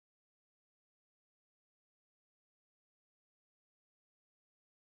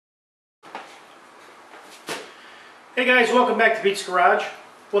Hey guys, welcome back to Pete's Garage.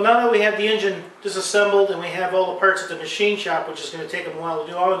 Well, now that we have the engine disassembled and we have all the parts at the machine shop, which is going to take them a while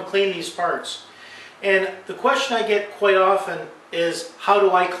to do, I'm going to clean these parts. And the question I get quite often is, how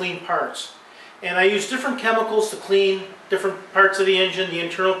do I clean parts? And I use different chemicals to clean different parts of the engine, the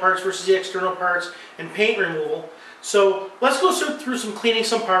internal parts versus the external parts, and paint removal. So let's go through some cleaning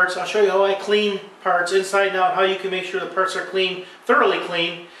some parts. I'll show you how I clean parts inside and out, how you can make sure the parts are clean, thoroughly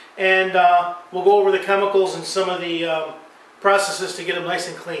clean. And we'll go over the chemicals and some of the processes to get them nice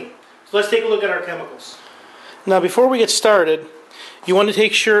and clean. So let's take a look at our chemicals. Now before we get started, you want to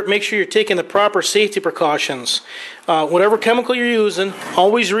make sure you're taking the proper safety precautions. Whatever chemical you're using,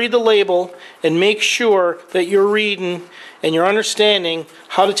 always read the label and make sure that you're reading and you're understanding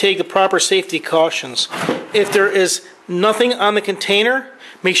how to take the proper safety cautions. If there is nothing on the container,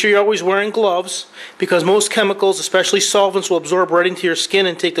 make sure you're always wearing gloves, because most chemicals, especially solvents, will absorb right into your skin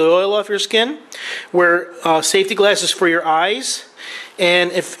and take the oil off your skin. Wear safety glasses for your eyes.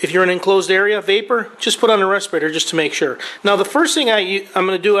 And if you're in an enclosed area, vapor, just put on a respirator just to make sure. Now the first thing I'm going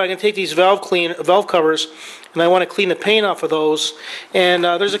to do, I'm going to take these valve covers, and I want to clean the paint off of those. And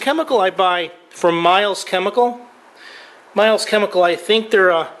there's a chemical I buy from Miles Chemical. Miles Chemical, I think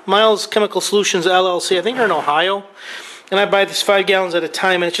they're Miles Chemical Solutions LLC. I think they're in Ohio. And I buy this 5 gallons at a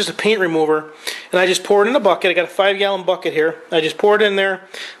time, and it's just a paint remover. And I just pour it in a bucket. I got a 5-gallon bucket here. I just pour it in there.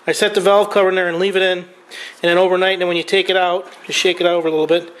 I set the valve cover in there and leave it in. And then overnight, and then when you take it out, just shake it over a little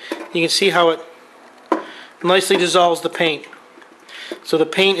bit, you can see how it nicely dissolves the paint. So the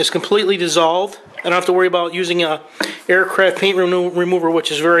paint is completely dissolved. I don't have to worry about using a aircraft paint remover,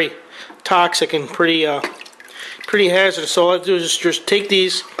 which is very toxic and pretty hazardous. So all I have to do is just take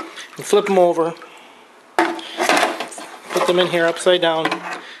these and flip them over. Put them in here upside down.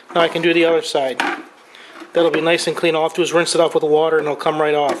 Now I can do the other side. That'll be nice and clean. All I have to do is rinse it off with the water and it'll come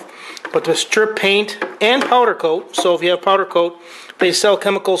right off. But to strip paint and powder coat, so if you have powder coat, they sell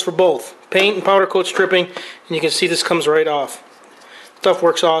chemicals for both. Paint and powder coat stripping, and you can see this comes right off. Stuff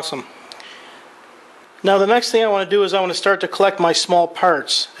works awesome. Now the next thing I want to do is I want to start to collect my small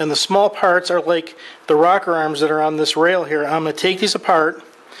parts. And the small parts are like the rocker arms that are on this rail here. I'm going to take these apart.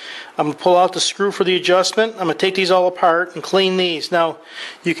 I'm going to pull out the screw for the adjustment. I'm going to take these all apart and clean these. Now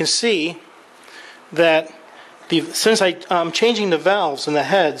you can see that since I'm changing the valves and the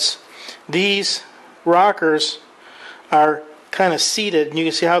heads, these rockers are kind of seated, and you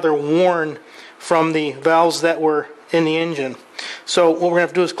can see how they're worn from the valves that were in the engine. So what we're going to have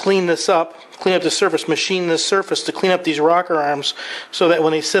to do is clean this up, clean up the surface, machine this surface to clean up these rocker arms so that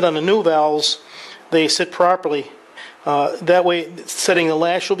when they sit on the new valves, they sit properly. That way setting the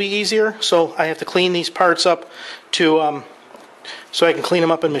lash will be easier, so I have to clean these parts up to so I can clean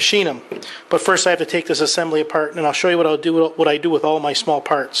them up and machine them. But first I have to take this assembly apart, and I'll show you what I do with all my small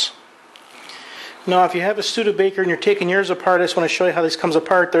parts. Now if you have a Studebaker and you're taking yours apart, I just want to show you how this comes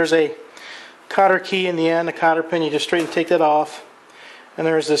apart. There's a cotter key in the end, a cotter pin. You just straighten and take that off. And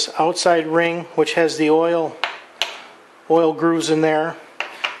there's this outside ring which has the oil grooves in there.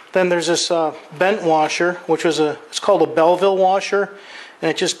 Then there's this bent washer, which was it's called a Belleville washer,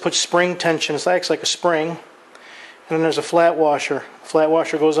 and it just puts spring tension. It acts like a spring. And then there's a flat washer. The flat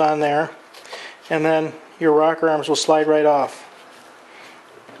washer goes on there, and then your rocker arms will slide right off,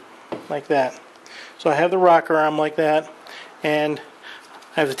 like that. So I have the rocker arm like that, and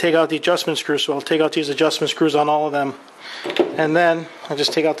I have to take out the adjustment screws. So I'll take out these adjustment screws on all of them, and then I'll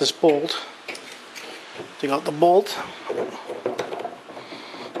just take out this bolt. Take out the bolt.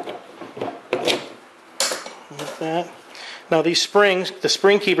 Like that. Now these springs, the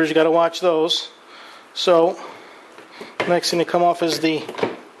spring keepers, you got to watch those. So next thing to come off is the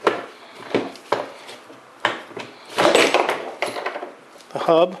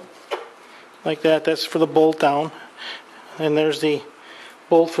hub, like that. That's for the bolt down, and there's the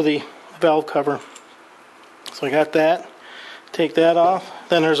bolt for the valve cover. So I got that. Take that off.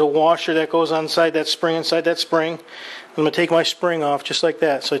 Then there's a washer that goes inside that spring. Inside that spring, I'm going to take my spring off just like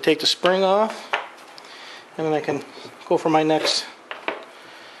that. So I take the spring off, and then I can go for my next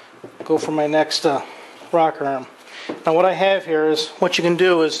rocker arm. Now what I have here is, what you can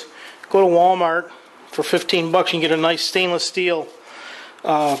do is go to Walmart for 15 bucks. You can get a nice stainless steel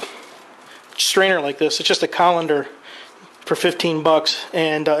strainer like this. It's just a colander for 15 bucks,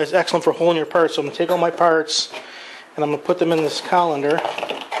 and it's excellent for holding your parts. So I'm going to take all my parts and I'm going to put them in this colander.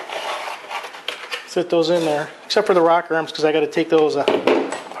 Fit those in there, except for the rocker arms, because I got to take those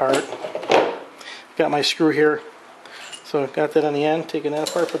apart. Got my screw here, so I've got that on the end. Taking that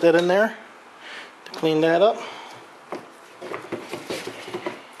apart, put that in there to clean that up.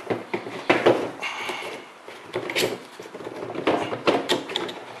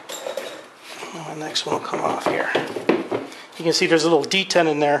 next one will come off here. You can see there's a little detent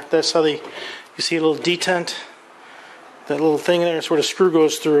in there. That's how you see a little detent. That little thing there is where the screw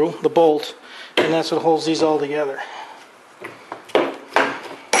goes through, the bolt, and that's what holds these all together.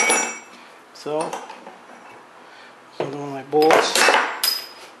 So, another one of my bolts.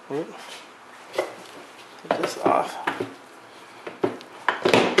 Take this off.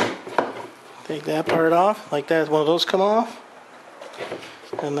 Take that part off, like that. One of those come off.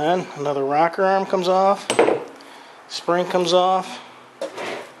 And then another rocker arm comes off. Spring comes off.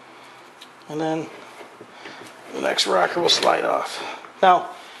 And then the next rocker will slide off.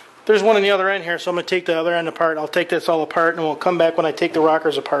 Now, there's one on the other end here, so I'm going to take the other end apart. I'll take this all apart, and we'll come back when I take the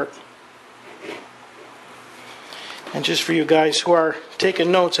rockers apart. And just for you guys who are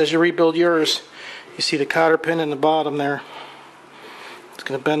taking notes as you rebuild yours, you see the cotter pin in the bottom there. It's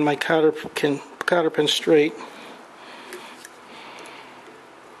going to bend my cotter pin straight.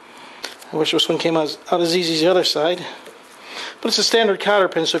 I wish this one came out as easy as the other side. But it's a standard cotter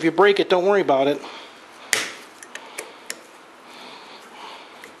pin, so if you break it, don't worry about it.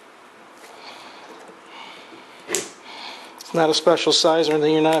 It's not a special size or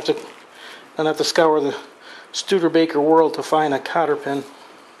anything. You're not have to scour the Studebaker world to find a cotter pin.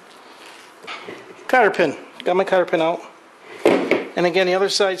 Cotter pin. Got my cotter pin out. And again, the other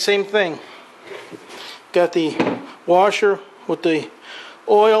side, same thing. Got the washer with the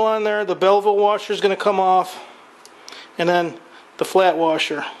oil on there. The Belleville washer is going to come off. And then the flat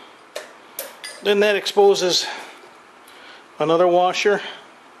washer. Then that exposes another washer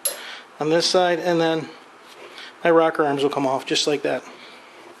on this side, and then my rocker arms will come off just like that.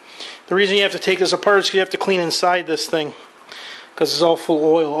 The reason you have to take this apart is because you have to clean inside this thing, because it's all full of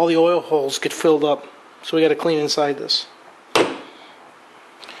oil. All the oil holes get filled up, so we got to clean inside this.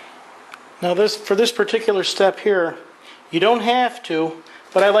 Now for this particular step here, you don't have to,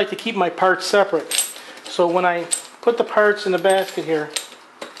 but I like to keep my parts separate. So when I put the parts in the basket here,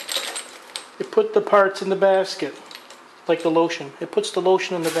 it put the parts in the basket, like the lotion. It puts the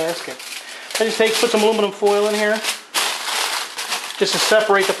lotion in the basket. I just put some aluminum foil in here, just to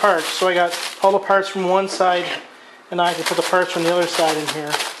separate the parts. So I got all the parts from one side, and I can put the parts from the other side in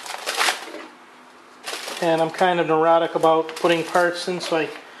here. And I'm kind of neurotic about putting parts in, so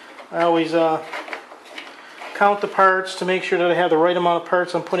I always count the parts to make sure that I have the right amount of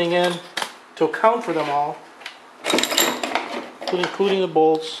parts I'm putting in to account for them all, including the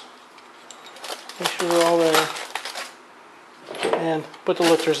bolts. Make sure they're all there. And put the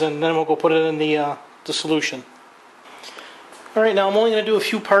lifters in, and then we'll go put it in the solution. Alright, now I'm only going to do a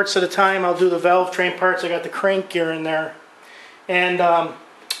few parts at a time. I'll do the valve train parts. I got the crank gear in there. And I'm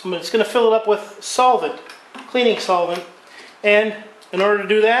just going to fill it up with solvent, cleaning solvent. And in order to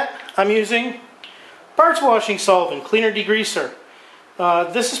do that, I'm using parts washing solvent, cleaner degreaser.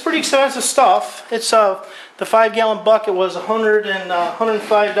 This is pretty expensive stuff. It's the 5-gallon bucket was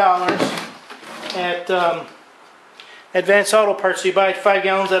 $105 at Advanced Auto Parts. So you buy it 5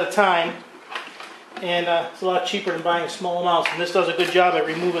 gallons at a time, and it's a lot cheaper than buying small amounts. And this does a good job at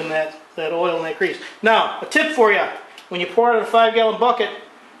removing that oil and that grease. Now, a tip for you: when you pour out of a 5-gallon bucket,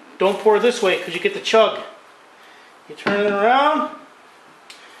 don't pour this way because you get the chug. You turn it around,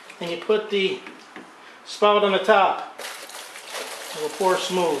 and you put the spout on the top. It will pour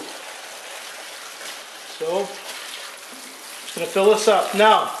smooth. So, just going to fill this up.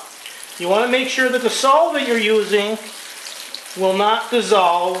 Now, you want to make sure that the solvent you're using will not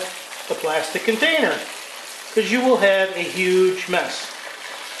dissolve the plastic container, because you will have a huge mess.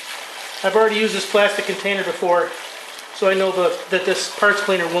 I've already used this plastic container before, so I know that this parts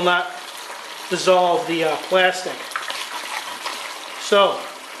cleaner will not dissolve the plastic. So,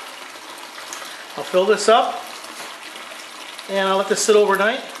 I'll fill this up, and I'll let this sit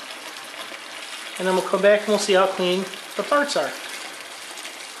overnight, and then we'll come back and we'll see how clean the parts are.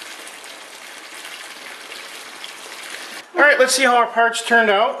 Alright, let's see how our parts turned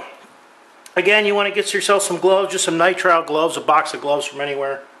out. Again, you want to get yourself some gloves, just some nitrile gloves, a box of gloves from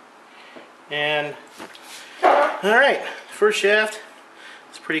anywhere. And, alright, first shaft,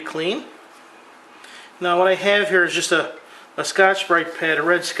 it's pretty clean. Now what I have here is just a Scotch-Brite pad, a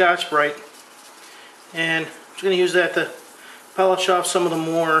red Scotch-Brite. And I'm just going to use that to polish off some of the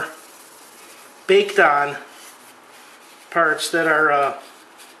more baked on parts that are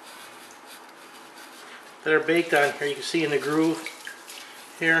baked on here. You can see in the groove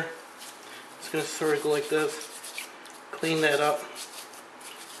here. It's going to sort of go like this. Clean that up.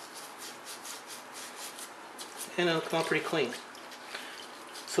 And it'll come out pretty clean.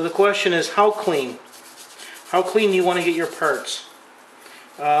 So the question is, how clean? How clean do you want to get your parts?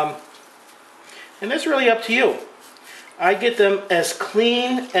 And that's really up to you. I get them as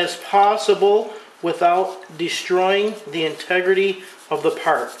clean as possible without destroying the integrity of the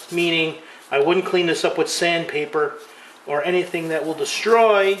part. Meaning, I wouldn't clean this up with sandpaper or anything that will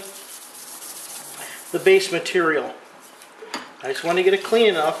destroy the base material. I just want to get it clean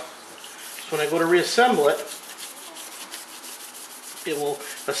enough so when I go to reassemble it, it will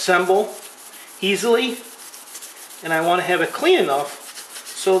assemble easily, and I want to have it clean enough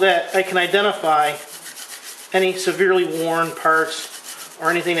so that I can identify any severely worn parts or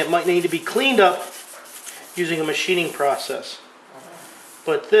anything that might need to be cleaned up using a machining process.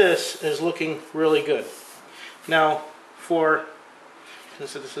 But this is looking really good. Now,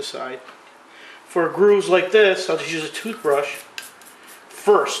 let's set this aside. For grooves like this, I'll just use a toothbrush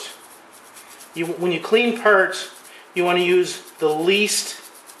first. When you clean parts, you want to use the least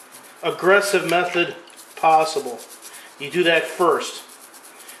aggressive method possible. You do that first.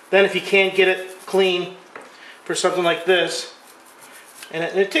 Then if you can't get it clean for something like this, and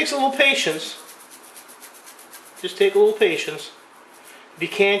it takes a little patience, just take a little patience. If you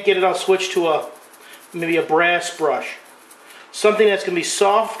can't get it, I'll switch to maybe a brass brush. Something that's going to be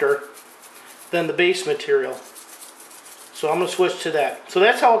softer than the base material. So I'm going to switch to that. So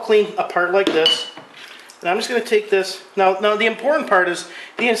that's how I'll clean a part like this. And I'm just going to take this. Now the important part is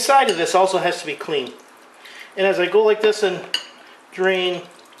the inside of this also has to be clean. And as I go like this and drain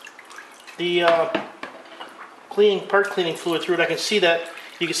the part cleaning fluid through it, I can see that.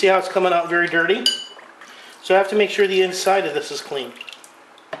 You can see how it's coming out very dirty. So I have to make sure the inside of this is clean.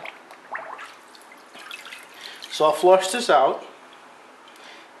 So I'll flush this out,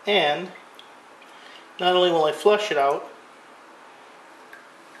 and not only will I flush it out,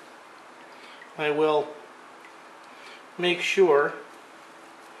 I will make sure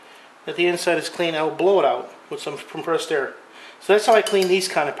that the inside is clean. I will blow it out with some compressed air. So that's how I clean these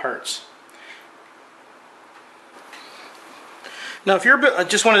kind of parts. Now if you're, I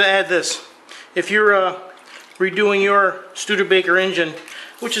just wanted to add this, if you're redoing your Studebaker engine,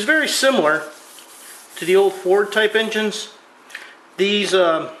 which is very similar to the old Ford type engines, these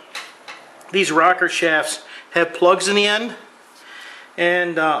rocker shafts have plugs in the end,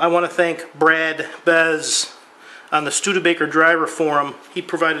 and I want to thank Brad Bez on the Studebaker driver forum. He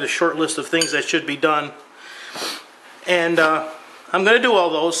provided a short list of things that should be done, and I'm going to do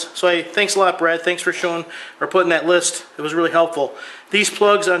all those. So thanks a lot, Brad. Thanks for showing or putting that list. It was really helpful. These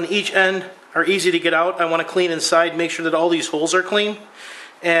plugs on each end are easy to get out. I want to clean inside, make sure that all these holes are clean,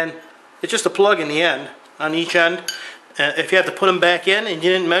 and it's just a plug in the end on each end. If you have to put them back in and you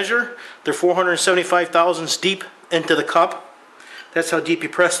didn't measure, they're 475 thousandths deep into the cup. That's how deep you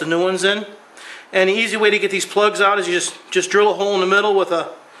press the new ones in. And the easy way to get these plugs out is you just drill a hole in the middle with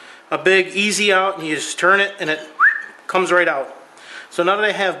a big easy out, and you just turn it and it comes right out. So now that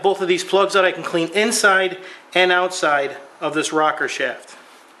I have both of these plugs out, I can clean inside and outside of this rocker shaft.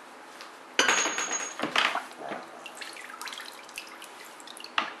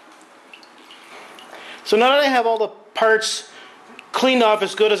 So now that I have all the parts cleaned off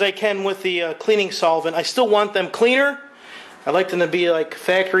as good as I can with the cleaning solvent, I still want them cleaner. I like them to be like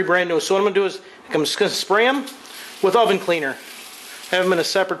factory brand new. So what I'm going to do is I'm just going to spray them with oven cleaner. I have them in a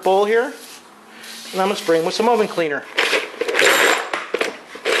separate bowl here, and I'm going to spray them with some oven cleaner.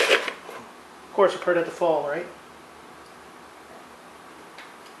 Of course, a part had to fall, right?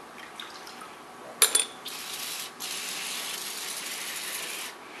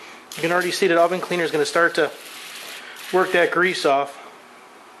 You can already see that oven cleaner is going to start to work that grease off.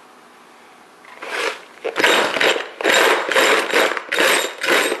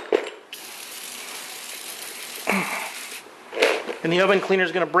 And the oven cleaner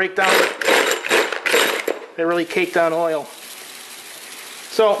is going to break down that really caked on oil.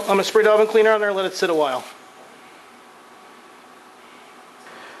 So I'm going to spray the oven cleaner on there and let it sit a while.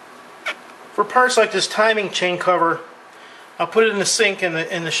 For parts like this timing chain cover, I'll put it in the sink in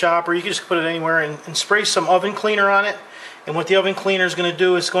the shop, or you can just put it anywhere and spray some oven cleaner on it. And what the oven cleaner is going to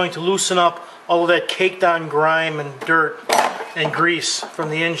do is going to loosen up all of that caked on grime and dirt and grease from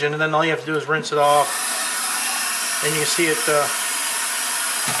the engine, and then all you have to do is rinse it off, and you can see it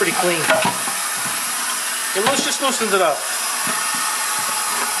pretty clean. It just loosens it up.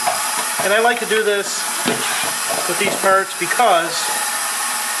 And I like to do this with these parts because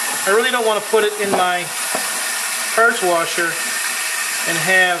I really don't want to put it in my parts washer and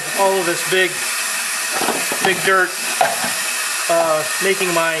have all of this big dirt making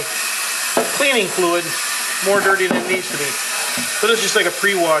my cleaning fluid more dirty than it needs to be. So this is just like a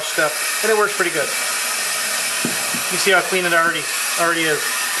pre-wash step, and it works pretty good. You see how clean it already is.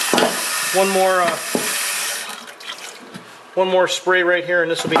 One more spray right here,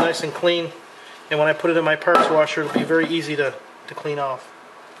 and this will be nice and clean. And when I put it in my parts washer, it'll be very easy to clean off.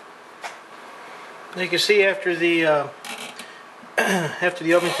 You can see after the after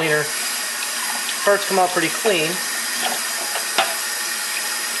the oven cleaner, parts come out pretty clean.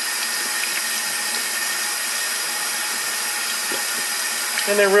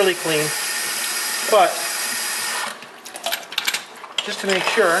 And they're really clean. But just to make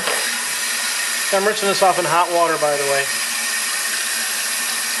sure, I'm rinsing this off in hot water, by the way.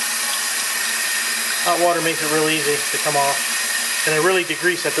 Hot water makes it real easy to come off, and they really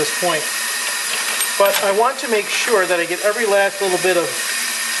degrease at this point. But I want to make sure that I get every last little bit of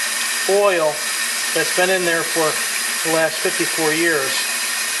oil that's been in there for the last 54 years.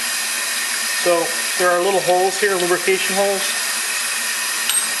 So there are little holes here, lubrication holes,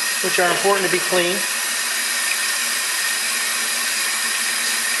 which are important to be clean.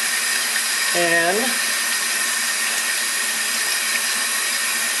 And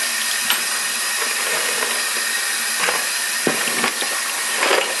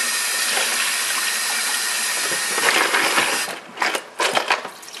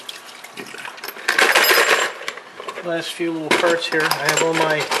last few little parts here. I have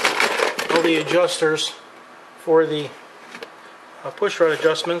all the adjusters for the push rod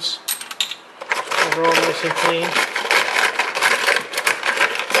adjustments. They're all nice and clean.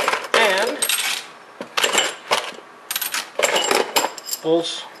 And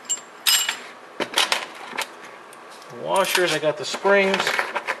bolts, the washers. I got the springs.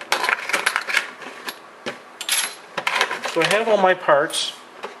 So I have all my parts.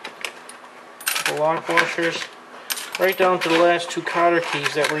 The lock washers, right down to the last two cotter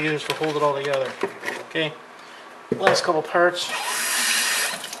keys that were used to hold it all together. Okay, last couple parts,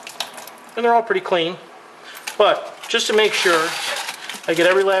 and they're all pretty clean. But just to make sure I get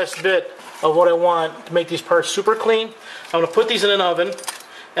every last bit of what I want to make these parts super clean, I'm going to put these in an oven, and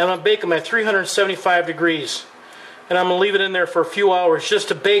I'm going to bake them at 375 degrees. And I'm going to leave it in there for a few hours just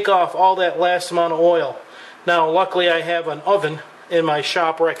to bake off all that last amount of oil. Now, luckily I have an oven in my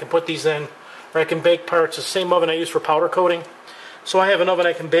shop where I can put these in, where I can bake parts, the same oven I use for powder coating. So I have an oven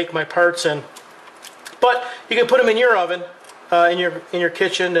I can bake my parts in. But you can put them in your oven, in your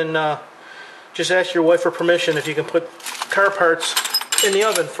kitchen, and just ask your wife for permission if you can put car parts in the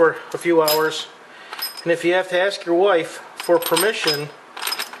oven for a few hours. And if you have to ask your wife for permission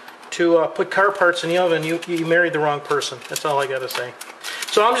to put car parts in the oven, you married the wrong person. That's all I got to say.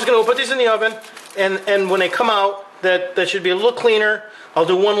 So I'm just going to put these in the oven, and when they come out, that should be a little cleaner. I'll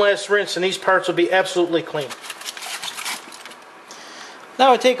do one last rinse, and these parts will be absolutely clean.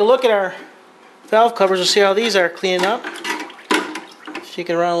 Now I take a look at our valve covers and see how these are cleaning up. Shake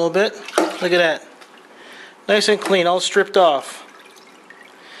it around a little bit. Look at that. Nice and clean, all stripped off.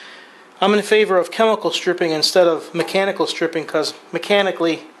 I'm in favor of chemical stripping instead of mechanical stripping, because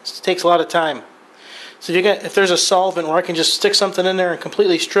mechanically it takes a lot of time. So if there's a solvent where I can just stick something in there and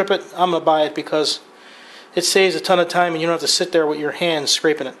completely strip it, I'm going to buy it, because it saves a ton of time and you don't have to sit there with your hands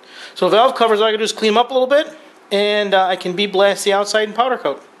scraping it. So valve covers, all I can do is clean them up a little bit, and I can bead blast the outside and powder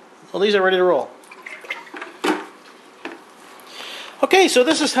coat. Well, these are ready to roll. Okay, so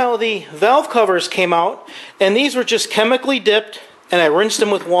this is how the valve covers came out, and these were just chemically dipped, and I rinsed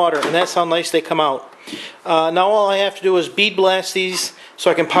them with water, and that's how nice they come out. Now all I have to do is bead blast these so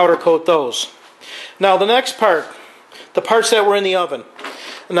I can powder coat those. Now the next part, the parts that were in the oven.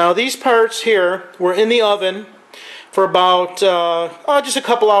 Now these parts here were in the oven for about, just a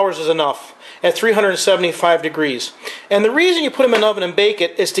couple hours is enough, at 375 degrees. And the reason you put them in the oven and bake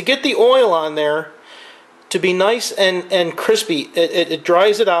it is to get the oil on there to be nice and crispy. It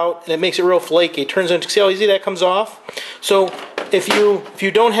dries it out, and it makes it real flaky. It turns into, see how easy that comes off? So if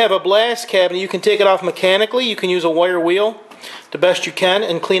you don't have a blast cabinet, you can take it off mechanically. You can use a wire wheel the best you can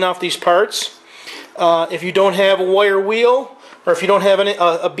and clean off these parts. If you don't have a wire wheel, or if you don't have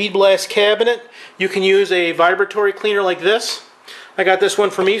a bead blast cabinet, you can use a vibratory cleaner like this. I got this one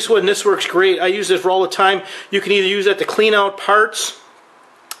from Eastwood, and this works great. I use this for all the time. You can either use that to clean out parts,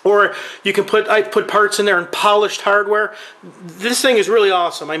 or you can I put parts in there and polished hardware. This thing is really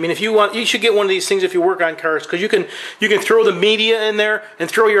awesome. I mean, if you want, you should get one of these things if you work on cars, because you can throw the media in there and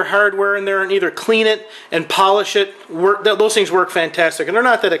throw your hardware in there and either clean it and polish it. Those things work fantastic, and they're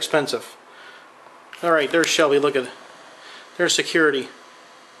not that expensive. All right, there's Shelby. Look at it. There's security.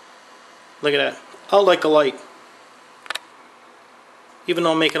 Look at that. Out like a light. Even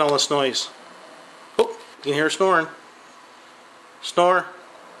though I'm making all this noise. Oh, you can hear her snoring. Snore.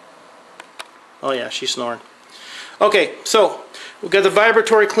 Oh yeah, she's snoring. Okay, so we've got the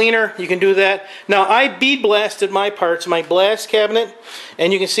vibratory cleaner. You can do that. Now I bead blasted my parts, my blast cabinet,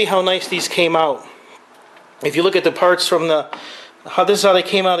 and you can see how nice these came out. If you look at the parts from this is how they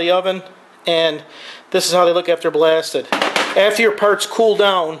came out of the oven, and this is how they look after blasted. after your parts cool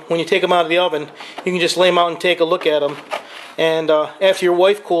down, when you take them out of the oven, you can just lay them out and take a look at them. And after your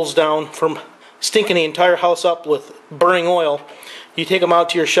wife cools down from stinking the entire house up with burning oil, you take them out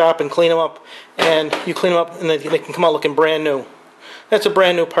to your shop and clean them up. And you clean them up and they can come out looking brand new. That's a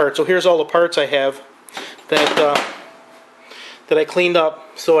brand new part. So here's all the parts I have that I cleaned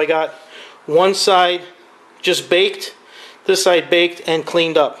up. So I got one side just baked, this side baked and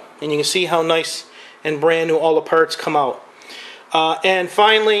cleaned up. And you can see how nice and brand new all the parts come out. And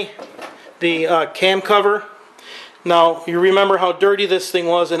finally, the cam cover. Now, you remember how dirty this thing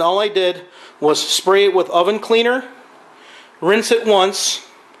was, and all I did was spray it with oven cleaner, rinse it once,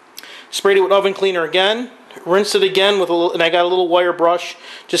 sprayed it with oven cleaner again, rinse it again with a little, and I got a little wire brush,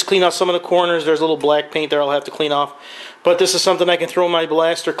 just clean out some of the corners. There's a little black paint there I'll have to clean off. But this is something I can throw in my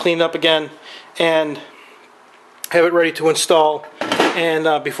blaster, clean it up again, and have it ready to install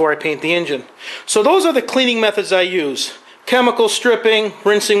and before I paint the engine. So those are the cleaning methods I use. Chemical stripping,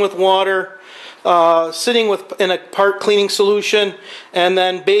 rinsing with water, sitting in a part cleaning solution, and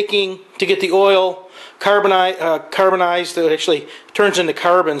then baking to get the oil carbonized. It actually turns into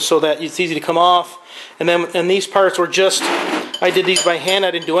carbon so that it's easy to come off. And these parts were just, I did these by hand.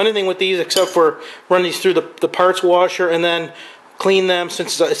 I didn't do anything with these except for run these through the parts washer and then clean them.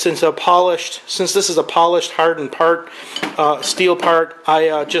 Since this is a polished, hardened part, steel part,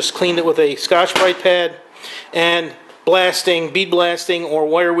 I just cleaned it with a Scotch-Brite pad and bead blasting or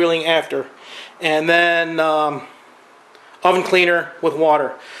wire wheeling after. And then oven cleaner with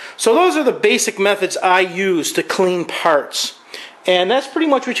water. So those are the basic methods I use to clean parts. And that's pretty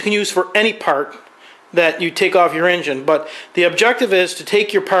much what you can use for any part that you take off your engine. But the objective is to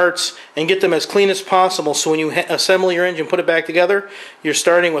take your parts and get them as clean as possible, so when you assemble your engine, put it back together, you're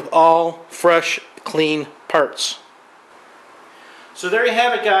starting with all fresh, clean parts. So there you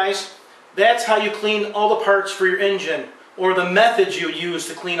have it, guys. That's how you clean all the parts for your engine, or the methods you use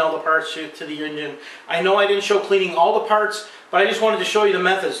to clean all the parts to the engine. I know I didn't show cleaning all the parts, but I just wanted to show you the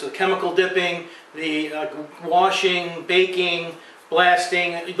methods: the chemical dipping, the washing, baking,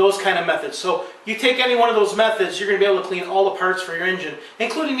 blasting, those kind of methods. So you take any one of those methods, you're going to be able to clean all the parts for your engine,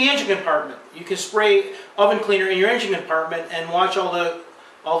 including the engine compartment. You can spray oven cleaner in your engine compartment and watch all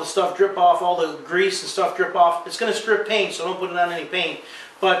the stuff drip off, all the grease and stuff drip off. It's going to strip paint, so don't put it on any paint.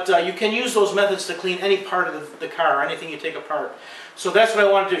 But you can use those methods to clean any part of the car, anything you take apart. So that's what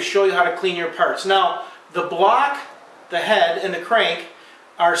I wanted to show you, how to clean your parts. Now, the block, the head, and the crank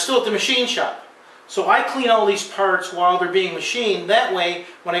are still at the machine shop. So I clean all these parts while they're being machined. That way,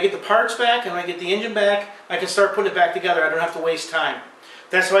 when I get the parts back and when I get the engine back, I can start putting it back together. I don't have to waste time.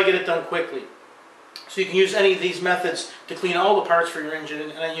 That's how I get it done quickly. So you can use any of these methods to clean all the parts for your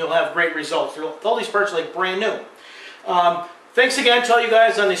engine, and you'll have great results. All these parts are like brand new. Thanks again to all you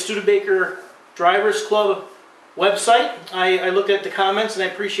guys on the Studebaker Drivers Club website. I looked at the comments and I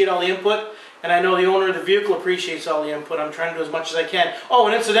appreciate all the input. And I know the owner of the vehicle appreciates all the input. I'm trying to do as much as I can. Oh,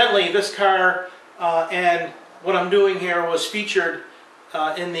 and incidentally, this car and what I'm doing here was featured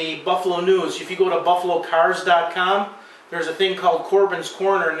in the Buffalo News. If you go to buffalocars.com, there's a thing called Corbin's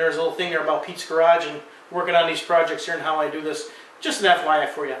Corner, and there's a little thing there about Pete's Garage and working on these projects here and how I do this. Just an FYI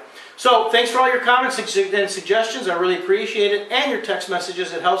for you. So thanks for all your comments and suggestions. I really appreciate it. And your text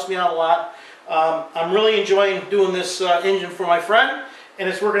messages. It helps me out a lot. I'm really enjoying doing this engine for my friend, and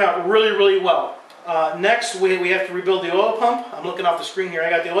it's working out really, really well. Next, we have to rebuild the oil pump. I'm looking off the screen here. I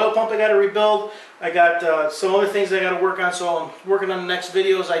got the oil pump I got to rebuild. I got some other things I got to work on, so I'm working on the next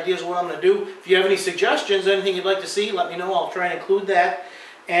videos, ideas of what I'm going to do. If you have any suggestions, anything you'd like to see, let me know. I'll try and include that.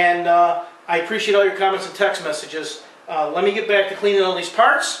 And I appreciate all your comments and text messages. Let me get back to cleaning all these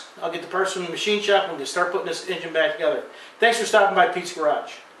parts. I'll get the parts from the machine shop and we can start putting this engine back together. Thanks for stopping by Pete's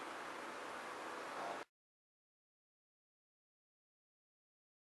Garage.